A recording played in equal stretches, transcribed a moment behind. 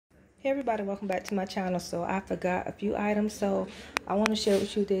Hey everybody, welcome back to my channel. So I forgot a few items, so I want to share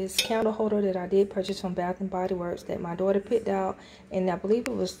with you this candle holder that I did purchase from Bath and Body Works that my daughter picked out, and I believe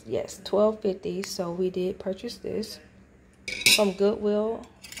it was, yes, $12.50. So we did purchase this from Goodwill.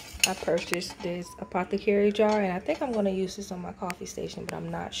 I purchased this apothecary jar, and I think I'm going to use this on my coffee station, but I'm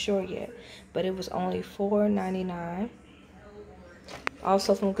not sure yet. But it was only $4.99.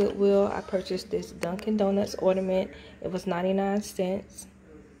 Also from Goodwill, I purchased this Dunkin' Donuts ornament. It was 99 cents.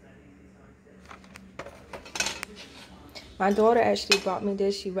 My daughter actually bought me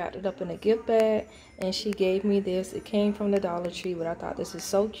this. She wrapped it up in a gift bag and she gave me this. It came from the Dollar Tree, but I thought this is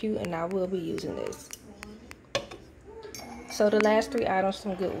so cute and I will be using this. So the last three items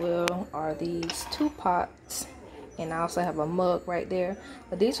from Goodwill are these two pots, and I also have a mug right there.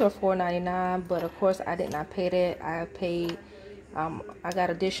 But these were $4.99, but of course I did not pay that. I paid, I got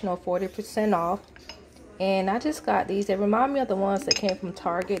additional 40% off. And I just got these. They remind me of the ones that came from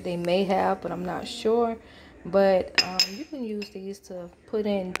Target. They may have, but I'm not sure. But you can use these to put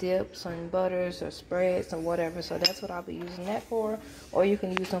in dips and butters or spreads or whatever. So that's what I'll be using that for. Or you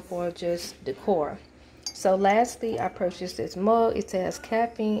can use them for just decor. So lastly, I purchased this mug. It says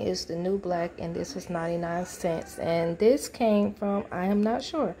caffeine is the new black, and this was 99 cents. And this came from, I am not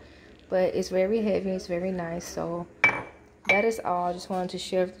sure, but it's very heavy. It's very nice. So that is all. I just wanted to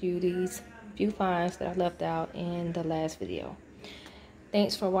share with you these few finds that I left out in the last video.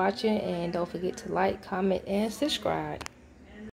 Thanks for watching, and don't forget to like, comment, and subscribe.